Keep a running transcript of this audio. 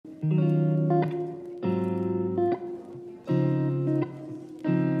If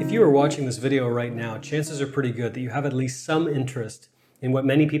you are watching this video right now, chances are pretty good that you have at least some interest in what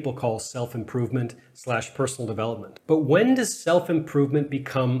many people call self-improvement / personal development. But when does self-improvement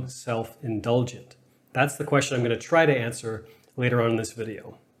become self-indulgent? That's the question I'm going to try to answer later on in this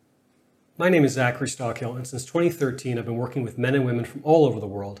video. My name is Zachary Stockhill, and since 2013 I've been working with men and women from all over the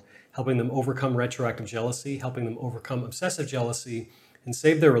world, helping them overcome retroactive jealousy, helping them overcome obsessive jealousy, and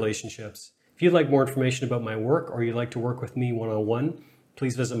save their relationships. If you'd like more information about my work or you'd like to work with me one-on-one,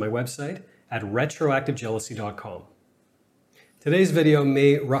 please visit my website at retroactivejealousy.com. Today's video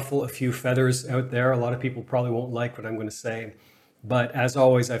may ruffle a few feathers out there. A lot of people probably won't like what I'm going to say, but as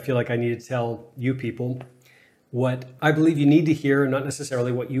always, I feel like I need to tell you people what I believe you need to hear, not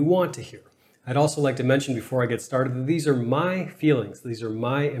necessarily what you want to hear. I'd also like to mention before I get started that these are my feelings. These are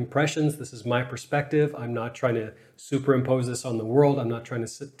my impressions. This is my perspective. I'm not trying to superimpose this on the world. I'm not trying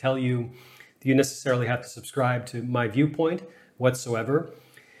to tell you that you necessarily have to subscribe to my viewpoint whatsoever.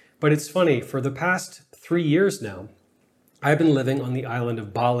 But it's funny, for the past 3 years now, I've been living on the island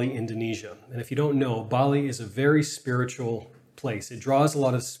of Bali, Indonesia. And if you don't know, Bali is a very spiritual place. It draws a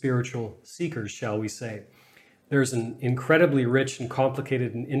lot of spiritual seekers, shall we say. There's an incredibly rich and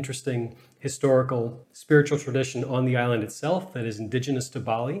complicated and interesting historical spiritual tradition on the island itself that is indigenous to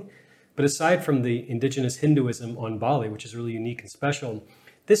Bali. But aside from the indigenous Hinduism on Bali, which is really unique and special,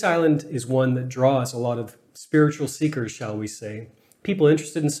 this island is one that draws a lot of spiritual seekers, shall we say, people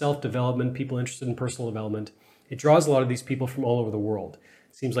interested in self-development, people interested in personal development. It draws a lot of these people from all over the world.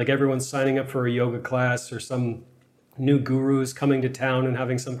 It seems like everyone's signing up for a yoga class or some new gurus coming to town and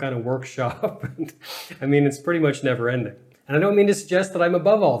having some kind of workshop. I mean, it's pretty much never ending. And I don't mean to suggest that I'm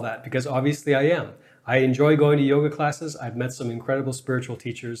above all that, because obviously I am. I enjoy going to yoga classes. I've met some incredible spiritual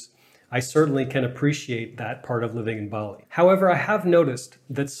teachers. I certainly can appreciate that part of living in Bali. However, I have noticed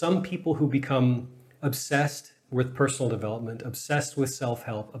that some people who become obsessed with personal development, obsessed with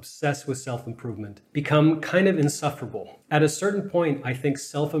self-help, obsessed with self-improvement, become kind of insufferable. At a certain point, I think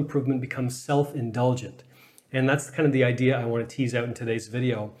self-improvement becomes self-indulgent. And that's kind of the idea I want to tease out in today's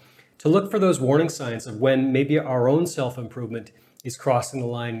video, to look for those warning signs of when maybe our own self-improvement is crossing the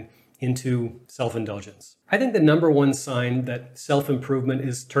line into self-indulgence. I think the number one sign that self-improvement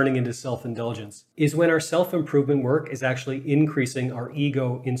is turning into self-indulgence is when our self-improvement work is actually increasing our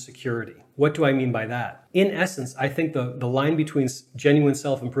ego insecurity. What do I mean by that? In essence, I think the line between genuine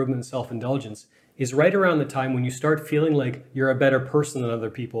self-improvement and self-indulgence is right around the time when you start feeling like you're a better person than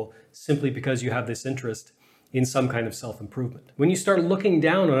other people simply because you have this interest in some kind of self-improvement. When you start looking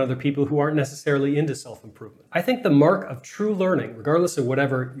down on other people who aren't necessarily into self-improvement. I think the mark of true learning, regardless of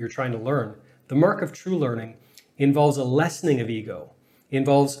whatever you're trying to learn, the mark of true learning involves a lessening of ego,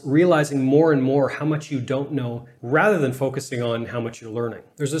 involves realizing more and more how much you don't know rather than focusing on how much you're learning.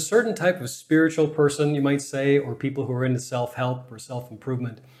 There's a certain type of spiritual person, you might say, or people who are into self-help or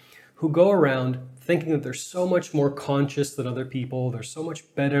self-improvement, who go around thinking that they're so much more conscious than other people, they're so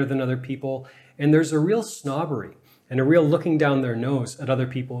much better than other people, and there's a real snobbery and a real looking down their nose at other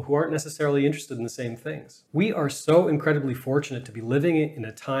people who aren't necessarily interested in the same things. We are so incredibly fortunate to be living in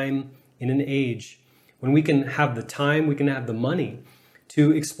a time, in an age, when we can have the time, we can have the money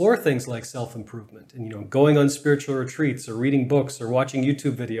to explore things like self-improvement and, going on spiritual retreats or reading books or watching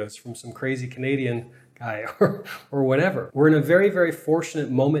YouTube videos from some crazy Canadian guy or whatever. We're in a very, very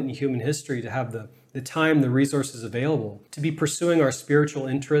fortunate moment in human history to have the time, the resources available to be pursuing our spiritual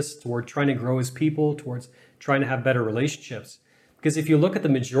interests toward trying to grow as people, towards trying to have better relationships. Because if you look at the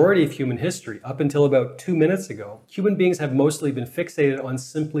majority of human history, up until about 2 minutes ago, human beings have mostly been fixated on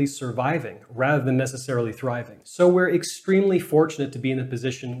simply surviving rather than necessarily thriving. So we're extremely fortunate to be in the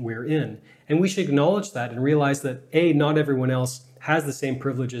position we're in. And we should acknowledge that and realize that A, not everyone else has the same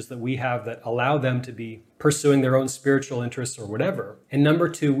privileges that we have that allow them to be pursuing their own spiritual interests or whatever. And number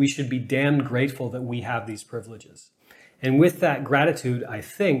two, we should be damned grateful that we have these privileges. And with that gratitude, I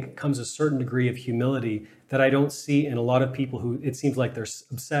think, comes a certain degree of humility that I don't see in a lot of people who it seems like they're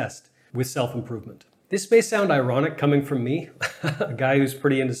obsessed with self-improvement. This may sound ironic coming from me, a guy who's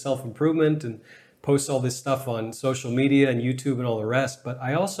pretty into self-improvement and posts all this stuff on social media and YouTube and all the rest, but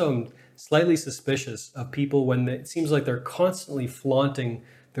I also am slightly suspicious of people when it seems like they're constantly flaunting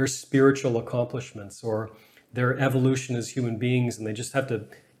their spiritual accomplishments or their evolution as human beings, and they just have to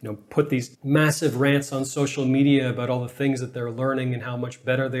put these massive rants on social media about all the things that they're learning and how much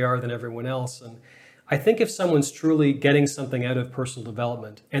better they are than everyone else. And I think if someone's truly getting something out of personal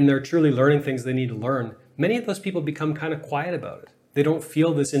development and they're truly learning things they need to learn, many of those people become kind of quiet about it. They don't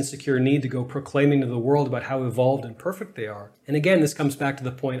feel this insecure need to go proclaiming to the world about how evolved and perfect they are. And again, this comes back to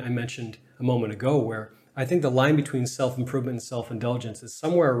the point I mentioned a moment ago, where I think the line between self-improvement and self-indulgence is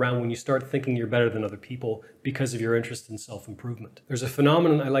somewhere around when you start thinking you're better than other people because of your interest in self-improvement. There's a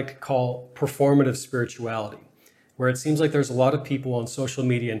phenomenon I like to call performative spirituality, where it seems like there's a lot of people on social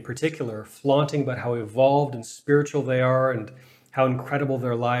media in particular flaunting about how evolved and spiritual they are and how incredible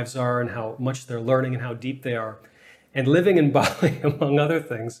their lives are and how much they're learning and how deep they are. And living in Bali, among other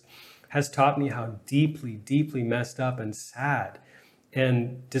things, has taught me how deeply, deeply messed up and sad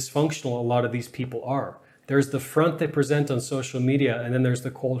and dysfunctional a lot of these people are. There's the front they present on social media, and then there's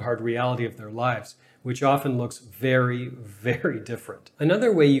the cold, hard reality of their lives, which often looks very, very different.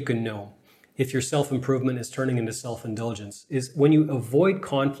 Another way you can know if your self-improvement is turning into self-indulgence is when you avoid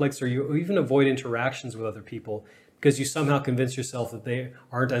conflicts or you even avoid interactions with other people because you somehow convince yourself that they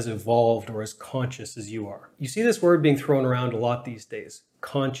aren't as evolved or as conscious as you are. You see this word being thrown around a lot these days,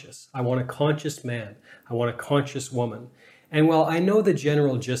 conscious. I want a conscious man. I want a conscious woman. And while I know the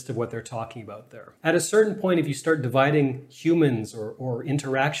general gist of what they're talking about there, at a certain point, if you start dividing humans or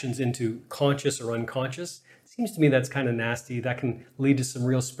interactions into conscious or unconscious, it seems to me that's kind of nasty. That can lead to some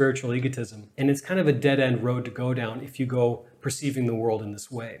real spiritual egotism. And it's kind of a dead-end road to go down if you go perceiving the world in this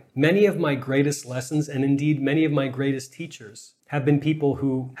way. Many of my greatest lessons, and indeed many of my greatest teachers, have been people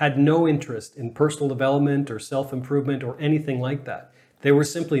who had no interest in personal development or self-improvement or anything like that. They were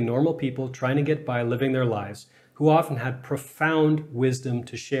simply normal people trying to get by living their lives who often had profound wisdom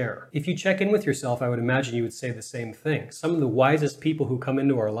to share. If you check in with yourself, I would imagine you would say the same thing. Some of the wisest people who come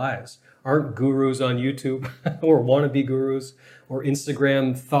into our lives aren't gurus on YouTube or wannabe gurus or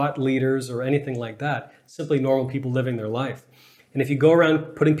Instagram thought leaders or anything like that. Simply normal people living their life. And if you go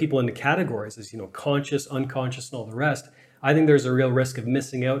around putting people into categories as, conscious, unconscious, and all the rest, I think there's a real risk of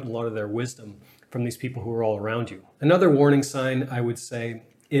missing out on a lot of their wisdom from these people who are all around you. Another warning sign, I would say,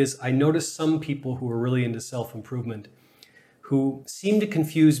 is I notice some people who are really into self-improvement who seem to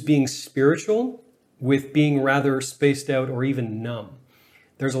confuse being spiritual with being rather spaced out or even numb.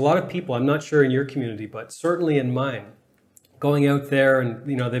 There's a lot of people, I'm not sure in your community, but certainly in mine, going out there and,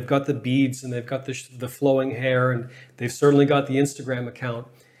 they've got the beads and they've got the flowing hair and they've certainly got the Instagram account.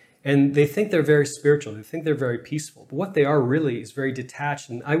 And they think they're very spiritual. They think they're very peaceful. But what they are really is very detached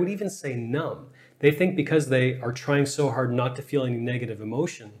and I would even say numb. They think because they are trying so hard not to feel any negative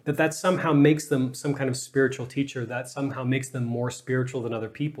emotion, that somehow makes them some kind of spiritual teacher, that somehow makes them more spiritual than other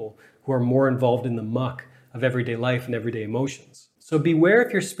people who are more involved in the muck of everyday life and everyday emotions. So beware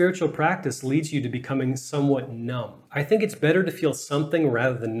if your spiritual practice leads you to becoming somewhat numb. I think it's better to feel something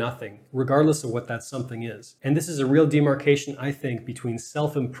rather than nothing, regardless of what that something is. And this is a real demarcation, I think, between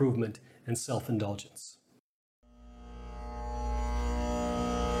self-improvement and self-indulgence.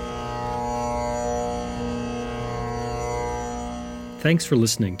 Thanks for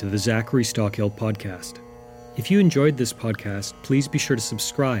listening to the Zachary Stockhill podcast. If you enjoyed this podcast, please be sure to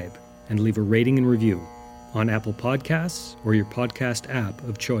subscribe and leave a rating and review on Apple Podcasts or your podcast app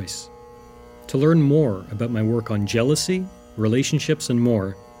of choice. To learn more about my work on jealousy, relationships, and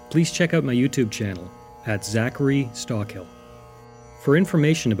more, please check out my YouTube channel at Zachary Stockhill. For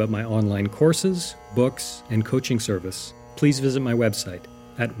information about my online courses, books, and coaching service, please visit my website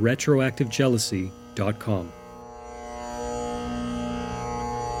at retroactivejealousy.com.